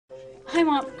Hi,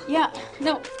 Mom. Yeah,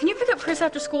 no, can you pick up Chris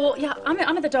after school? Yeah, I'm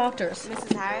at the doctor's.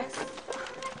 Mrs. Harris?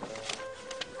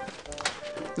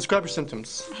 Describe your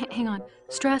symptoms. Hang on.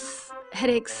 Stress,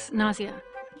 headaches, nausea.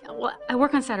 Yeah, well, I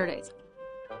work on Saturdays.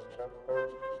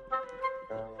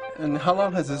 And how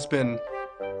long has this been?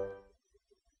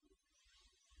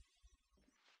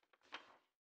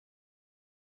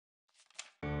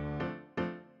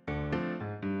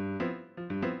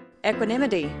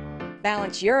 Equanimity.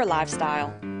 Balance your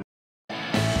lifestyle.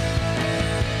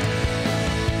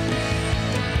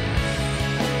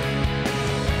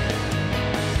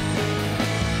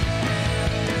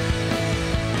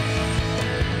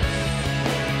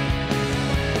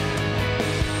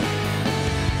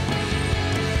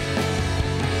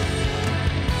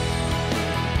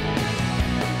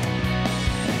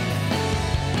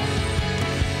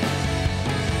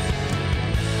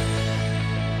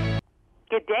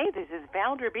 Good day, this is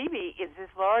Valder Beebe. Is this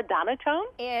Laura Donatone?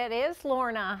 It is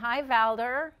Lorna. Hi,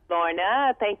 Valder.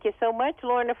 Lorna, thank you so much,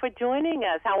 Lorna, for joining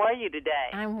us. How are you today?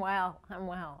 I'm well. I'm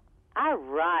well. All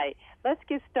right, let's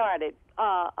get started.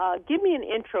 Give me an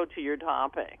intro to your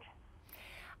topic.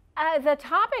 The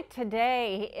topic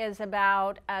today is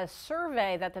about a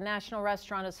survey that the National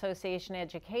Restaurant Association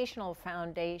Educational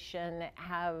Foundation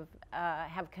have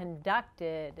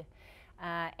conducted,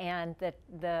 and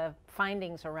the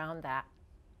findings around that.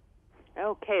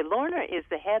 Okay, Lorna is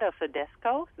the head of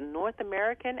Sodesco, North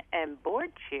American, and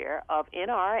board chair of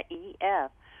NRAEF.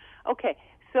 Okay,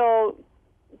 so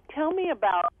tell me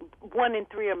about 1 in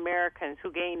 3 Americans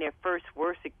who gained their first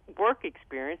work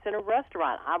experience in a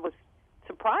restaurant. I was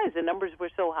surprised the numbers were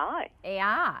so high.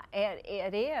 Yeah,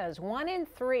 it is. 1 in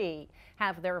 3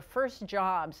 have their first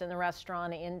jobs in the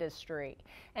restaurant industry.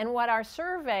 And what our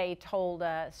survey told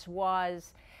us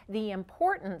was the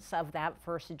importance of that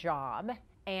first job,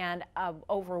 and an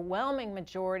overwhelming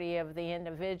majority of the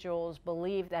individuals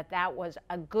believed that that was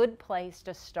a good place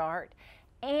to start,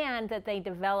 and that they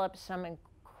developed some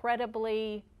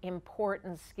incredibly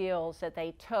important skills that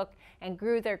they took and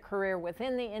grew their career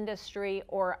within the industry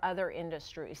or other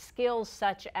industries. Skills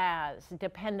such as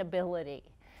dependability,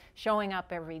 showing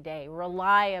up every day,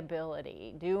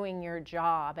 reliability, doing your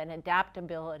job, and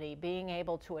adaptability, being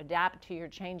able to adapt to your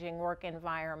changing work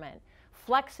environment,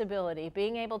 flexibility,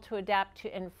 being able to adapt to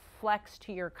and flex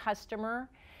to your customer,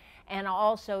 and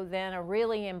also then a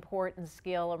really important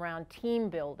skill around team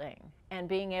building and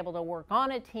being able to work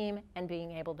on a team and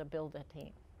being able to build a team.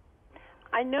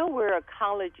 I know we're a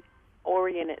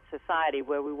college-oriented society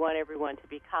where we want everyone to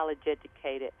be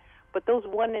college-educated, but those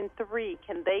 1 in 3,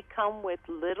 can they come with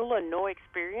little or no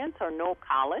experience or no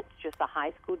college, just a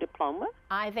high school diploma?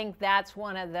 I think that's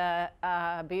one of the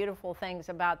beautiful things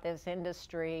about this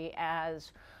industry,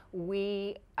 as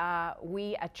we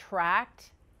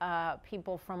attract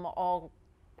people from all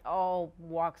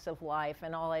walks of life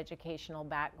and all educational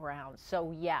backgrounds.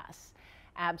 So yes,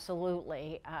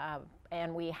 absolutely.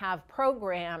 And we have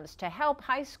programs to help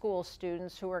high school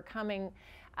students who are coming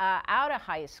out of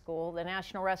high school. The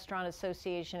National Restaurant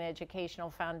Association Educational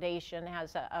Foundation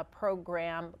has a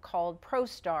program called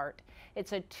ProStart.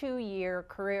 It's a 2-year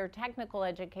career technical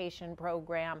education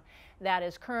program that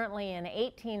is currently in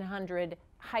 1,800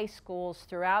 high schools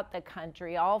throughout the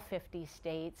country, all 50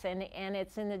 states, and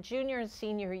it's in the junior and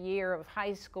senior year of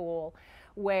high school,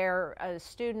 where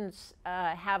students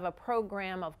have a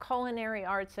program of culinary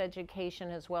arts education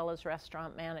as well as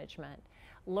restaurant management,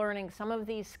 learning some of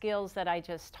these skills that I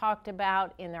just talked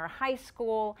about in their high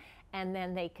school, and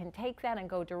then they can take that and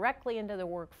go directly into the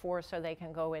workforce, or they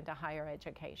can go into higher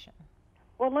education.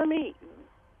 Well, let me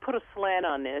put a slant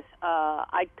on this.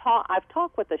 I've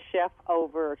talked with a chef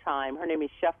over time. Her name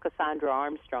is Chef Cassandra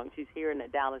Armstrong. She's here in the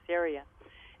Dallas area,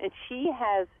 and she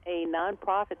has a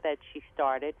nonprofit that she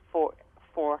started for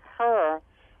her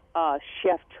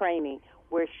chef training,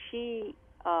 where she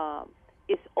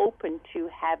is open to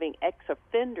having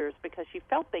ex-offenders because she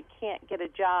felt they can't get a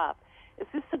job. Is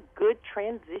this a good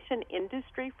transition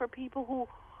industry for people who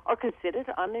are considered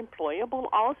unemployable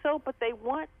also, but they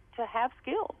want to have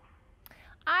skills?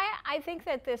 I think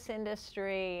that this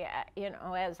industry,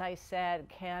 as I said,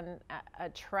 can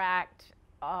attract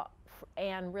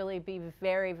and really be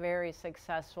very, very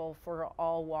successful for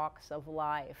all walks of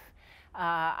life.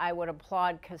 I would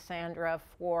applaud Cassandra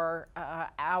for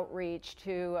outreach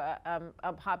to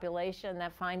a population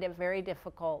that find it very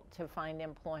difficult to find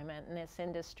employment, and this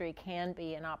industry can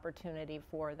be an opportunity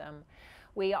for them.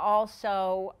 We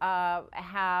also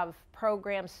have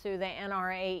programs through the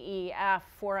NRAEF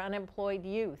for unemployed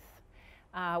youth,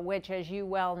 which, as you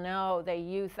well know, the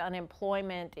youth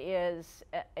unemployment is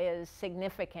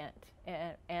significant,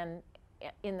 and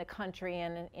in the country,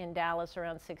 and in Dallas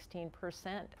around 16%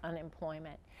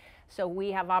 unemployment. So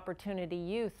we have Opportunity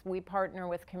Youth. We partner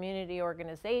with community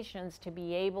organizations to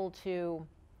be able to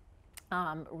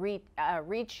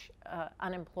reach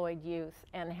unemployed youth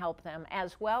and help them,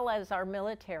 as well as our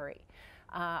military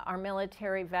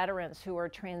veterans who are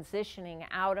transitioning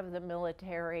out of the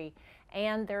military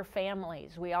and their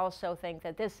families. We also think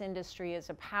that this industry is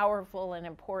a powerful and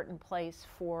important place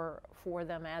for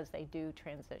them as they do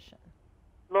transition.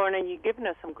 Lorna, you've given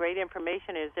us some great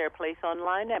information. Is there a place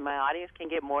online that my audience can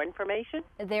get more information?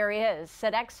 There is.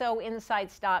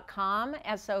 Sodexoinsights.com,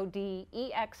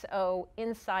 SODEXO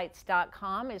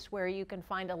Insights.com is where you can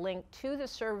find a link to the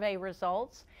survey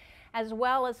results, as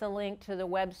well as a link to the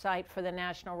website for the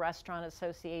National Restaurant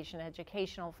Association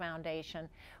Educational Foundation,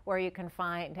 where you can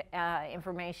find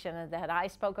information that I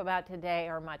spoke about today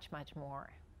or much, much more.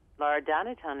 Laura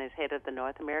Donaton is head of the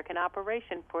North American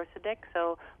operation for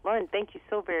Sodexo. Lauren, thank you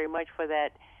so very much for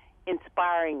that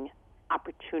inspiring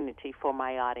opportunity for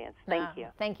my audience. Thank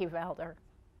you. Thank you, Valder.